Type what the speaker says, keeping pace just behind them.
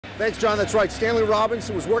Thanks, John. That's right. Stanley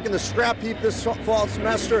Robinson was working the scrap heap this fall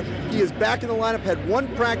semester. He is back in the lineup, had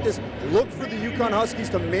one practice. Look for the UConn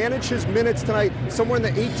Huskies to manage his minutes tonight, somewhere in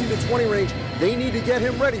the 18 to 20 range. They need to get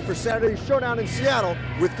him ready for Saturday's showdown in Seattle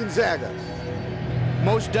with Gonzaga.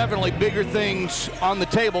 Most definitely bigger things on the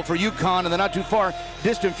table for UConn in the not too far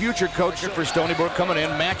distant future. Coach for Stony Brook coming in,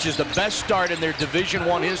 matches the best start in their Division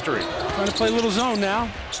I history. Trying to play a little zone now.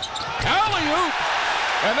 Alley-oop!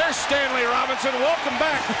 And there's Stanley Robinson. Welcome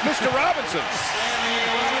back, Mr. Robinson.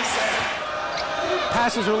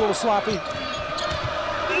 Passes are a little sloppy.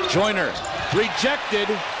 Joyner rejected.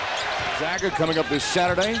 Gonzaga coming up this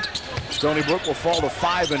Saturday. Stony Brook will fall to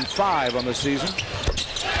 5-5 on the season.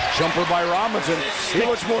 Jumper by Robinson. He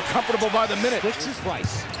looks more comfortable by the minute. Sticks is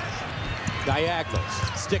Rice. Diagonals.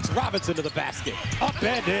 Sticks Robinson to the basket. Up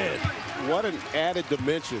and in. What an added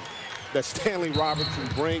dimension that Stanley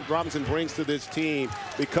Robinson brings to this team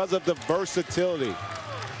because of the versatility.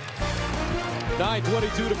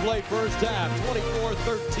 9:22 to play first half.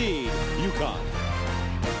 24-13. UConn.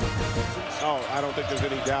 Oh, I don't think there's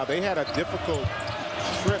any doubt. They had a difficult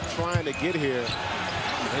trip trying to get here.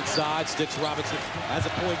 Inside, Sticks Robinson as a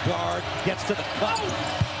point guard, gets to the cup,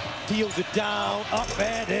 deals it down, up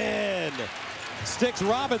and in. Sticks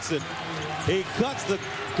Robinson, he cuts the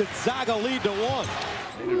Gonzaga lead to 1.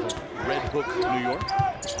 Red Hook, New York.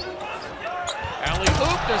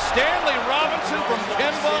 Alley-oop to Stanley Robinson from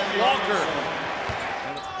Kemba Walker.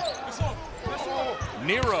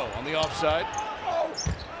 Nero on the offside.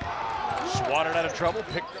 Swatted out of trouble,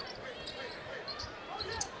 picked up.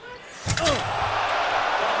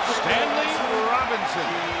 Stanley Robinson.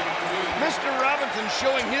 Mr. Robinson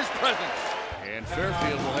showing his presence. And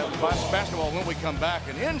Fairfield will have the basketball when we come back.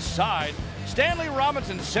 And inside, Stanley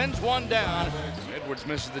Robinson sends one down. Edwards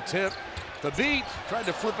misses the tip. The beat, tried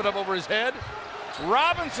to flip it up over his head.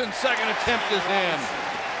 Robinson's second attempt is in.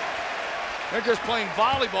 They're just playing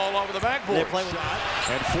volleyball over the backboard.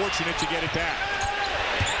 And fortunate to get it back.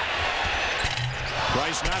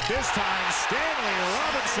 Price not this time. Stanley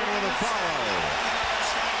Robinson with a follow.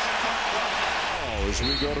 As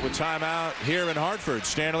we go to a timeout here in Hartford,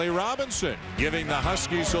 Stanley Robinson giving the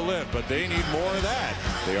Huskies a lift, but they need more of that.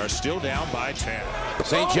 They are still down by 10.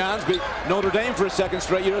 St. John's beat Notre Dame for a second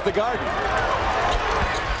straight year at the Garden.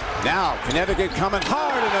 Now Connecticut coming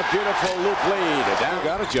hard in a beautiful loop lead. Down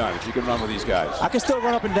got it, John, if you can run with these guys. I can still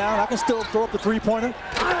run up and down. I can still throw up the three-pointer.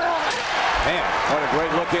 Man, what a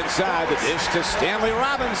great look inside. The dish to Stanley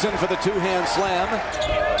Robinson for the two-hand slam.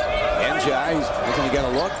 Njai, he's looking to get a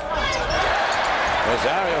look.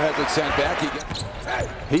 Rosario has it sent back.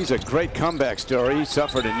 He's a great comeback story. He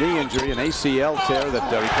suffered a knee injury, an ACL tear that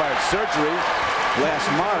required surgery last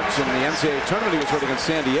March in the NCAA Tournament. He was hurt against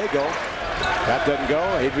San Diego. That doesn't go.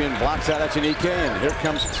 Adrian blocks out Echenike, and here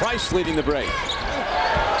comes Price leading the break. Ooh,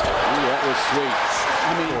 that was sweet.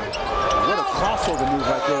 I mean, what a crossover move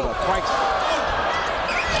right there by Price.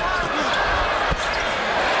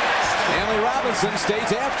 Stanley Robinson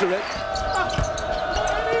stays after it.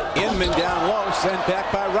 Inman down low, sent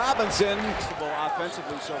back by Robinson.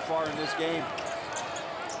 Offensively so far in this game.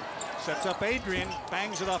 Sets up Adrian,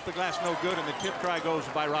 bangs it off the glass, no good, and the tip try goes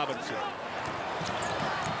by Robinson.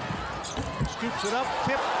 Scoops it up,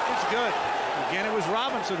 tip is good. Again, it was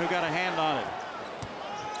Robinson who got a hand on it.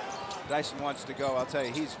 Dyson wants to go. I'll tell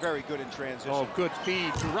you, he's very good in transition. Oh, good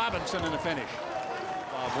feed to Robinson in the finish.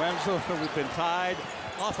 Bob Wenzel, we've been tied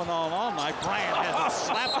off and on all night. Bryant has it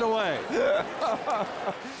slapped away.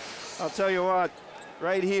 I'll tell you what,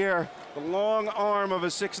 right here, the long arm of a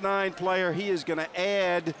 6'9" player, he is going to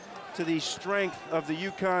add to the strength of the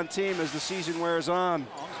UConn team as the season wears on.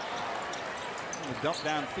 The dump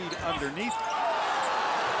down feed underneath.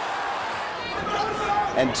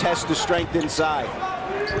 And test the strength inside.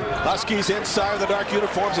 Huskies inside the dark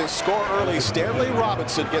uniforms and score early. Stanley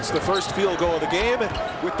Robinson gets the first field goal of the game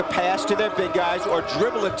with the pass to their big guys or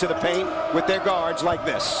dribble it to the paint with their guards like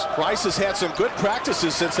this. Price has had some good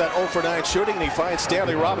practices since that 0 for 9 shooting, and he finds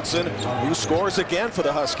Stanley Robinson, who scores again for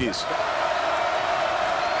the Huskies.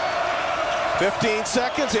 15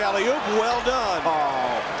 seconds, alley-oop, well done.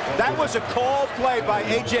 Oh, that was a called play by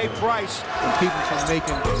A.J. Price. And keep him from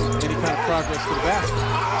making any kind of progress to the basket.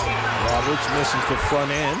 Roberts misses the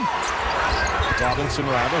front end. Robinson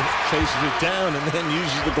rather chases it down and then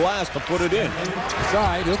uses the glass to put it in. It's all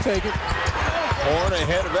right, he'll take it. Horn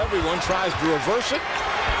ahead of everyone, tries to reverse it.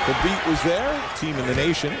 The beat was there, team in the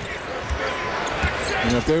nation.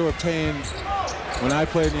 And if they were paying, when I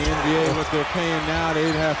played in the NBA, what they're paying now,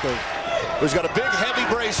 they'd have to. Who's got a big heavy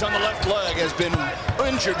brace on the left leg, has been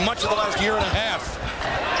injured much of the last year and a half.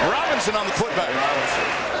 Robinson on the putback.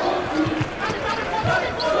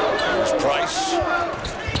 There's Price.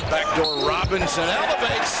 Backdoor Robinson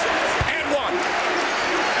elevates and one.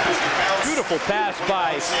 Beautiful pass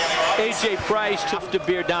by A.J. Price. Tough to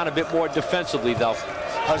bear down a bit more defensively, though.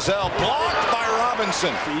 Hazel blocked by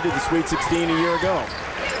Robinson. He did the Sweet 16 a year ago.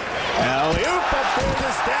 Alley-oop upstairs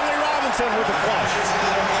to Stanley Robinson with the flush.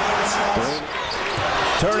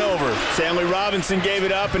 Turnover. Stanley Robinson gave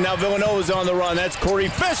it up, and now Villanova's on the run. That's Corey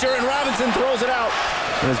Fisher, and Robinson throws it out.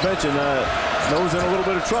 And as mentioned, Nova's in a little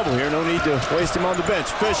bit of trouble here. No need to waste him on the bench.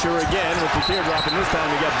 Fisher again with the teardrop, and this time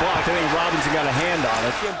he got blocked. I think Robinson got a hand on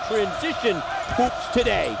it. Transition hoops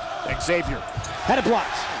today. Xavier had it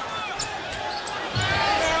blocked.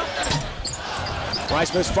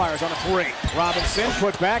 Price misfires on a three. Robinson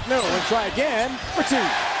put back. No, and try again for two.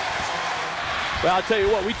 Well, I'll tell you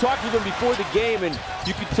what, we talked with him before the game, and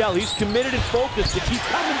you can tell he's committed and focused to keep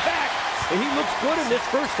coming back. And he looks good in this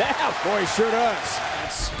first half. Boy, he sure does.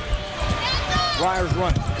 Friars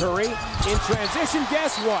run. Curry in transition.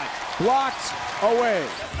 Guess what? Blocked away.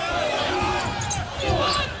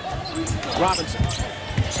 Robinson.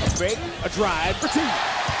 A fake. A drive for two.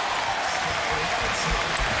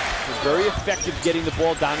 Very effective getting the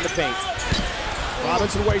ball down in the paint.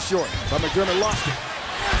 Robinson way short. But McDermott lost it.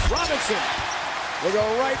 Robinson will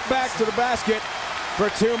go right back to the basket for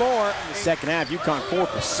two more. In the second half, UConn 4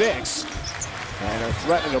 for 6. And they're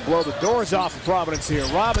threatening to blow the doors off of Providence here.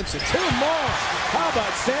 Robinson, two more. How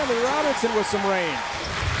about Stanley Robinson with some rain?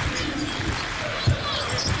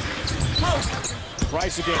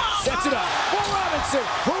 Price again, sets it up for Robinson,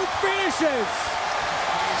 who finishes.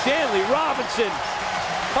 Stanley Robinson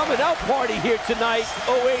coming out party here tonight.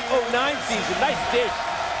 08-09 season, nice dish.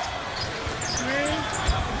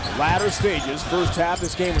 Latter stages, first half,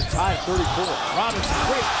 this game was tied at 34. Robinson,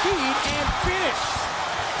 great feed and finish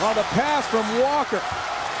on the pass from Walker.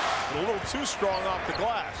 A little too strong off the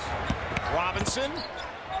glass. Robinson,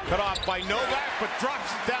 cut off by Novak, but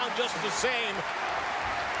drops it down just the same.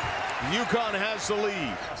 UConn has the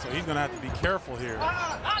lead. So he's going to have to be careful here.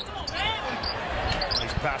 Nice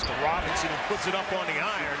pass to Robinson, who puts it up on the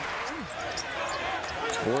iron.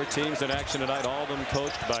 4 teams in action tonight, all of them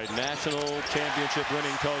coached by national championship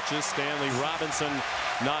winning coaches. Stanley Robinson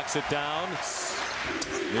knocks it down.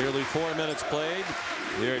 Nearly 4 minutes played.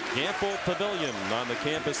 They're at Gamble Pavilion on the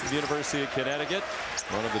campus of the University of Connecticut.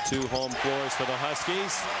 One of the 2 home floors for the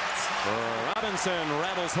Huskies. Robinson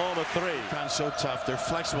rattles home a 3. UConn's so tough. They're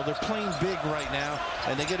flexible. They're playing big right now,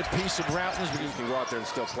 and they get a piece of Routledge. He can go out there and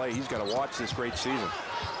still play. He's got to watch this great season.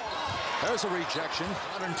 There's a rejection.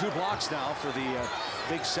 102 blocks now for the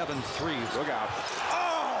big 7-3. Look out.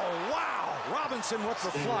 Oh, wow. Robinson with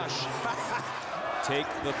the flush. Take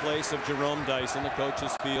the place of Jerome Dyson. The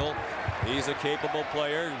coaches feel he's a capable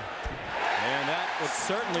player. And that would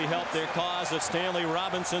certainly help their cause if Stanley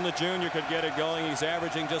Robinson, the junior, could get it going. He's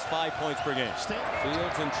averaging just 5 points per game.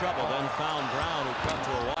 Fields in trouble, then found Brown, who cut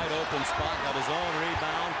to a wide open spot, got his own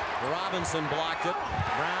rebound. Robinson blocked it.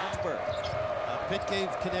 Brownsburg. Pitt gave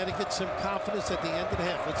Connecticut some confidence at the end of the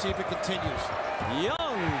half. Let's see if it continues.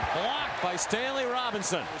 Young blocked by Stanley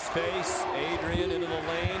Robinson. Space, Adrian into the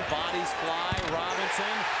lane, bodies fly.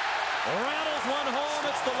 Robinson rattles one home.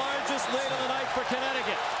 It's the largest lead of the night for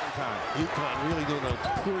Connecticut. UConn really doing a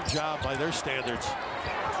poor job by their standards.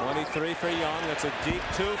 23 for Young. That's a deep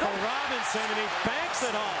 2 for Robinson, and he banks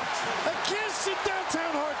it off. Against it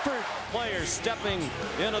downtown Hartford. Players stepping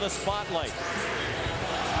into the spotlight.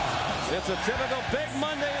 It's a typical Big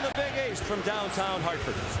Monday in the Big East from downtown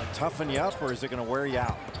Hartford. Toughen you up, or is it going to wear you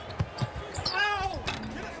out?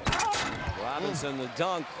 Robinson, the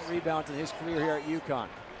dunk. Rebound in his career here at UConn.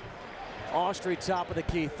 Austria top of the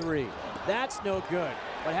key 3. That's no good.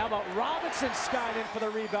 But how about Robinson skying in for the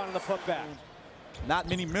rebound and the putback? Not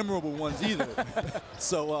many memorable ones either.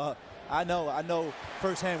 So I know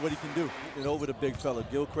firsthand what he can do. And over the big fella.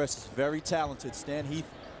 Gilchrist is very talented. Stan Heath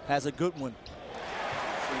has a good one.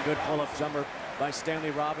 Good pull-up jumper by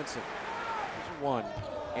Stanley Robinson. One,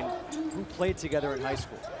 and who played together in high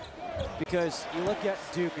school? Because you look at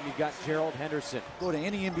Duke and you got Gerald Henderson. Go to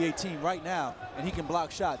any NBA team right now, and he can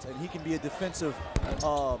block shots, and he can be a defensive, he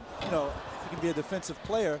can be a defensive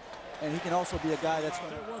player, and he can also be a guy that's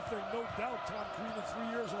going to. One thing, no doubt, Tom Crean in 3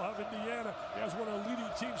 years will have Indiana as one of the leading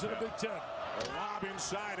teams in the Big Ten. A lob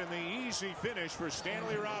inside and the easy finish for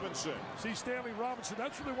Stanley Robinson. See, Stanley Robinson,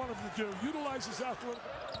 that's what they want him to do. Utilize his athletic.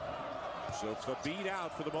 So the beat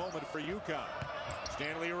out for the moment for UConn.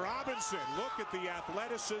 Stanley Robinson, look at the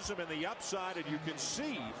athleticism and the upside, and you can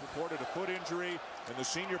see, reported a foot injury, and the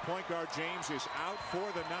senior point guard James is out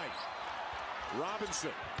for the night.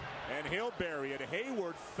 Robinson and he'll bury it.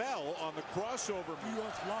 Hayward fell on the crossover. New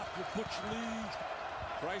York's locked with Butch Lee.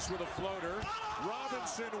 Price with a floater.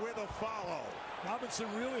 Robinson with a follow. Robinson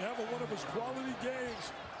really having one of his quality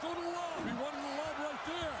games. Go to the lob. He wanted the lob right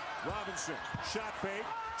there. Robinson, shot fake,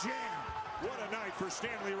 jam. What a night for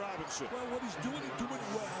Stanley Robinson. Well, what he's doing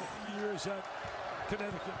well. Years at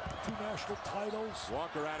Connecticut, 2 national titles.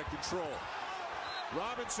 Walker out of control.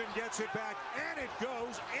 Robinson gets it back, and it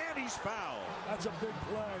goes, and he's fouled. That's a big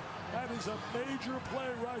play. That is a major play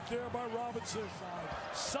right there by Robinson.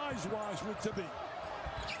 Size-wise with Timmy.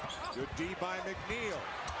 Good D by McNeil.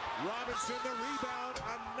 Robinson the rebound,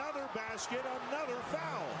 another basket, another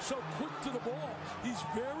foul. So quick to the ball. He's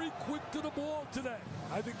very quick to the ball today.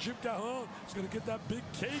 I think Jim Calhoun is going to get that big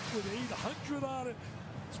cake with 800 on it.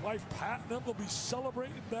 His wife Pat and them will be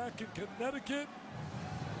celebrating back in Connecticut.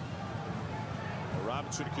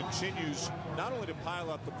 Robinson continues not only to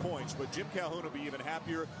pile up the points, but Jim Calhoun will be even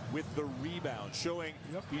happier with the rebound, showing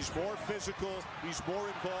he's more physical, he's more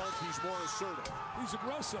involved, he's more assertive. He's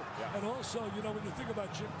aggressive. Yeah. And also, you know, when you think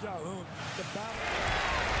about Jim Calhoun, the battle.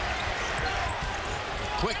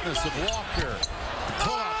 Quickness of Walker.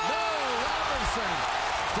 Pull up. No! Robinson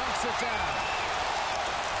dunks it down.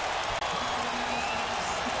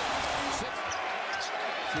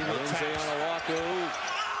 Lindsay on a walk-through.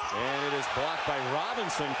 And it is blocked by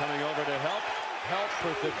Robinson coming over to help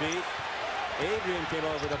with the beat. Adrian came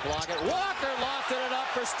over to block it. Walker lofted it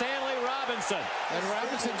up for Stanley Robinson. And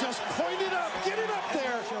Robinson just pointed up, get it up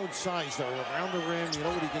there. Showed size though, around the rim. You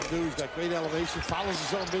know what he can do. He's got great elevation, follows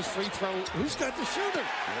his own missed free throw. Who's got the shooter?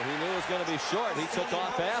 Well, he knew it was going to be short. He took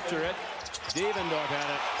off after it. Devendorf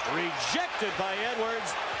had it rejected by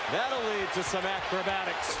Edwards. That'll lead to some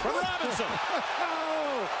acrobatics from Robinson.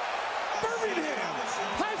 Birmingham,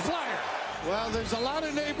 high flyer. Well, there's a lot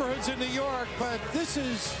of neighborhoods in New York, but this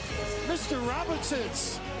is Mr.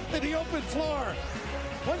 Robinson's in the open floor.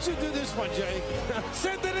 Once you do this one, Jay,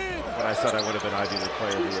 send it in. But I said I would have been Ivy League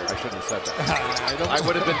Player of the Year. I shouldn't have said that. I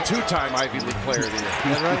would have been 2-time Ivy League Player of the Year.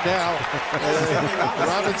 And right now,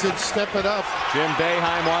 Robinson stepping up. Jim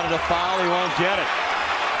Boeheim wanted a foul. He won't get it.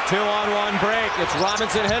 2-on-1 break. It's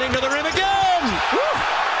Robinson heading to the rim again. Woo!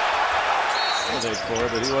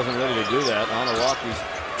 But he wasn't ready to do that. Onawaki's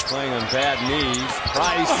playing on bad knees.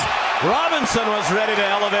 Price. Robinson was ready to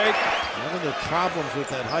elevate. One of the problems with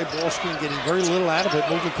that high ball screen, getting very little out of it,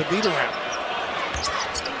 moving the beat around.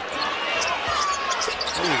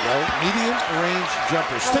 There you go. Medium range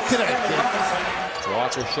jumper. Stick to that, kid.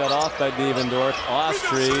 Walker shut off by Devendorf.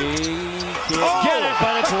 Austrie can't get it,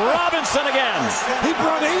 but it's Robinson again. He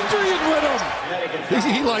brought Adrian with him.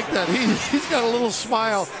 He liked that. He's got a little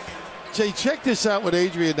smile. Jay, check this out with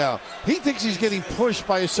Adrian now. He thinks he's getting pushed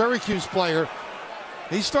by a Syracuse player.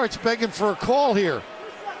 He starts begging for a call here.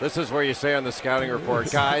 This is where you say on the scouting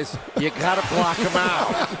report, guys, you got to block him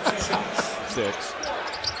out. 6.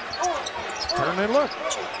 Turn and look.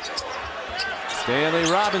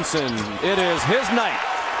 Stanley Robinson. It is his night.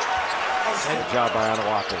 Good job by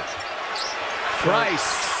Onawaku.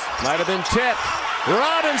 Price might have been tipped.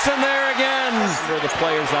 Robinson there again. The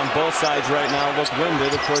players on both sides right now look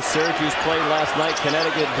winded. Of course, Syracuse played last night.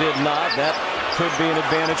 Connecticut did not. That could be an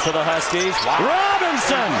advantage for the Huskies. Wow.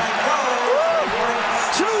 Robinson!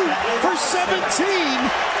 2 for 17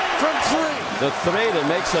 from 3. The 3 that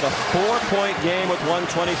makes it a 4-point game with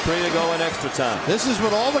 1:23 to go in extra time. This is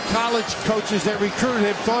what all the college coaches that recruited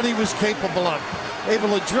him thought he was capable of.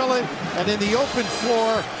 Able to drill it, and in the open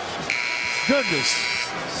floor, goodness.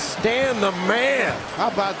 Stan the man.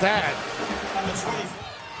 How about that?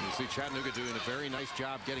 You see Chattanooga doing a very nice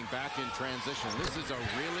job getting back in transition. This is a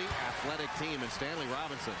really athletic team, and Stanley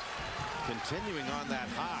Robinson continuing on that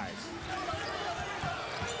high.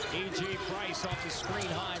 A.J. Price off the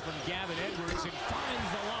screen high from Gavin Edwards and finds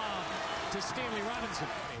the lob to Stanley Robinson.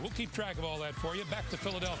 Hey, we'll keep track of all that for you. Back to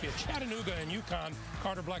Philadelphia, Chattanooga and UConn,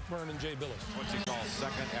 Carter Blackburn and Jay Billis. What's he called?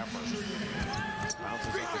 Second effort.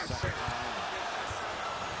 Bounces up the second time.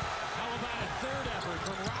 How about a third effort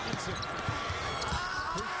from Robinson,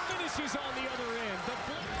 who finishes on the other end.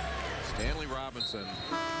 Stanley Robinson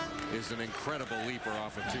is an incredible leaper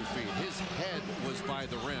off of 2 feet. His head was by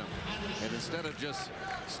the rim, and instead of just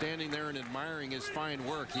standing there and admiring his fine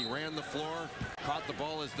work, he ran the floor, caught the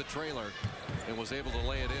ball as the trailer, and was able to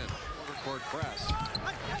lay it in. Overcourt press.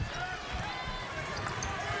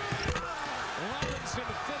 Robinson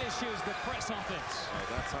finishes the press offense.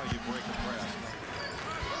 That's how you break a press.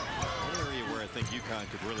 One area where I think UConn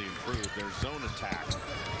could really improve their zone attack.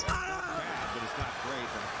 Not bad, but it's not great.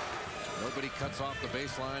 Nobody cuts off the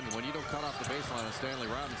baseline, and when you don't cut off the baseline on Stanley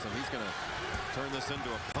Robinson, he's going to turn this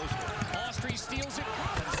into a poster. Austrie steals it.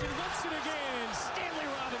 Robinson wins it again. Stanley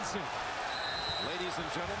Robinson. Ladies and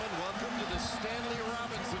gentlemen, welcome to the Stanley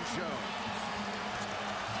Robinson Show.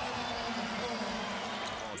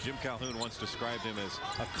 Jim Calhoun once described him as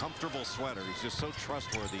a comfortable sweater. He's just so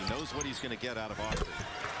trustworthy. He knows what he's going to get out of Austin.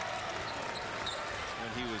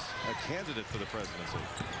 When he was a candidate for the presidency.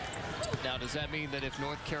 Now, does that mean that if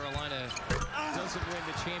North Carolina doesn't win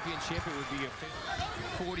the championship, it would be a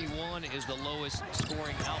 41 is the lowest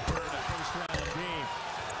scoring output in a first-round game.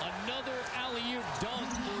 Another alley-oop dunk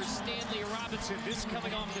for Stanley Robinson. This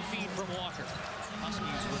coming off the feed from Walker.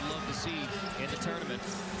 Huskies would love to see in the tournament.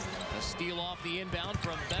 A steal off the inbound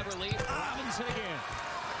from Beverly. Robinson again.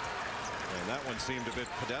 And that one seemed a bit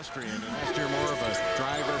pedestrian. And last year more of a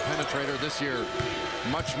driver penetrator. This year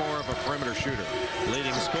much more of a perimeter shooter.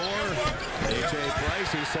 Leading scorer, A.J.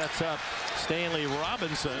 Price. He sets up Stanley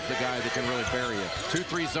Robinson. The guy that can really bury it.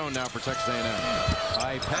 2-3 zone now for Texas A&M.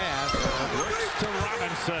 High pass. Brooks to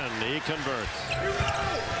Robinson. He converts.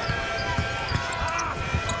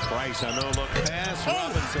 Price, a no-look pass.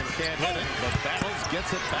 Robinson can't hit it, but battles,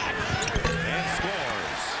 gets it back, and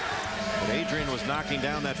scores. And Adrian was knocking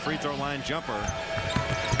down that free throw line jumper.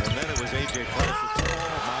 And then it was A.J. Price. Oh,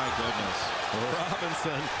 my goodness.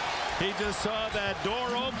 Robinson, he just saw that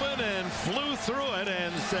door open and flew through it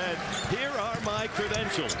and said, here are my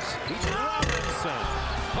credentials. Robinson.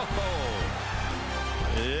 Oh,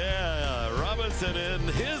 yeah, Robinson in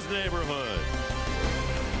his neighborhood.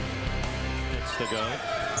 It's the go.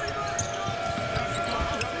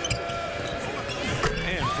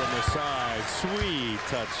 And from the side, sweet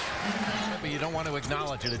touch. But you don't want to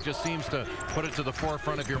acknowledge it. It just seems to put it to the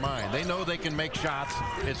forefront of your mind. They know they can make shots.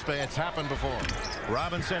 It's happened before.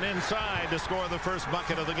 Robinson inside to score the first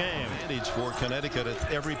bucket of the game. Advantage for Connecticut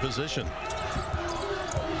at every position.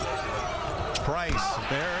 Price,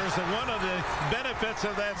 there's one of the benefits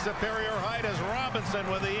of that superior height is Robinson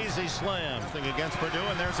with the easy slam. Against Purdue,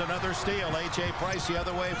 and there's another steal. A.J. Price the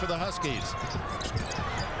other way for the Huskies.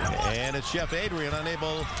 And it's Jeff Adrian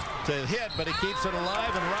unable to hit, but he keeps it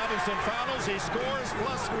alive, and Robinson follows. He scores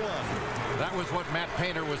 +1. That was what Matt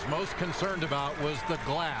Painter was most concerned about, was the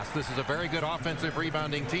glass. This is a very good offensive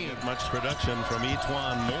rebounding team. Much production from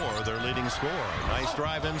Etwan Moore, their leading scorer. Nice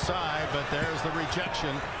drive inside, but there's the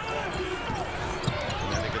rejection.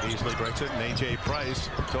 Connecticut easily breaks it, and A.J. Price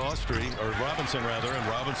to Robinson rather, and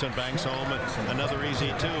Robinson banks home another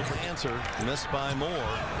easy two for answer. Missed by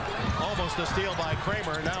Moore. Almost a steal by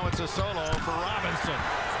Kramer. Now it's a solo for Robinson.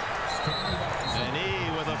 And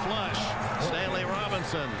he with a flush. Stanley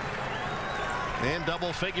Robinson. In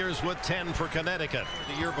double figures with 10 for Connecticut.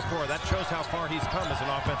 The year before, that shows how far he's come as an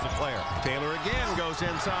offensive player. Taylor again goes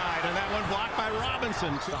inside, and that one blocked by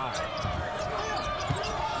Robinson.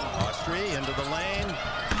 Austri into the lane,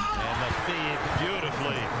 and the feed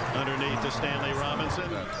beautifully underneath to Stanley Robinson.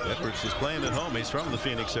 Edwards is playing at home. He's from the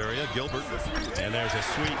Phoenix area. Gilbert, and there's a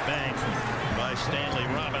sweet bank by Stanley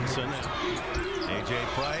Robinson. A.J.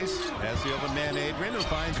 Price has the open man Adrian, who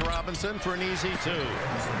finds Robinson for an easy two.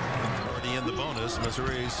 Already in the bonus.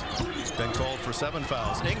 Missouri's been called for 7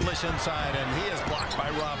 fouls. English inside, and he is blocked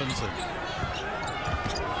by Robinson.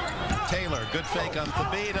 Taylor, good fake on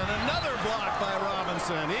Thabit, and another block by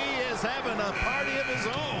Robinson. He is having a party of his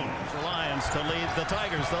own. The Lions to lead the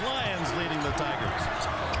Tigers. The Lions leading the Tigers.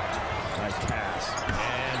 Nice pass.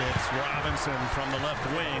 And it's Robinson from the left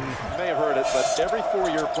wing. You may have heard it, but every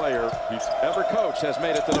four-year player he's ever coached has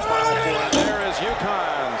made it to the Final Four. And there is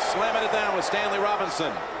UConn slamming it down with Stanley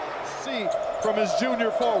Robinson. See from his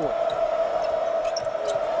junior forward.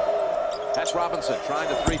 That's Robinson trying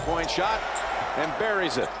the three-point shot and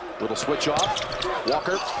buries it. Little switch off.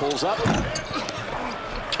 Walker pulls up.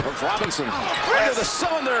 Robinson into the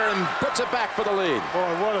cylinder and puts it back for the lead.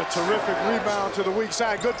 Boy, what a terrific rebound to the weak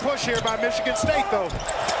side. Good push here by Michigan State, though.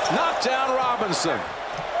 Knocked down Robinson.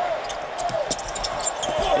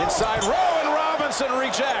 Inside row, and Robinson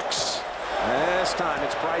rejects. This time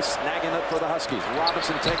it's Price snagging it for the Huskies.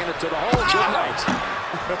 Robinson taking it to the hole. Good night.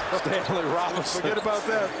 Stanley Robinson. Forget about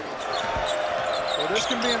that. Well, this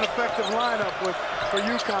can be an effective lineup for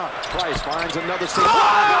UConn. Price finds another steal.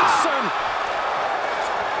 Robinson!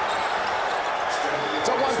 It's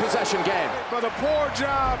a one-possession game. But a poor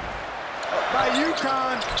job by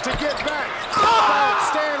UConn to get back.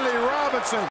 Stanley Robinson.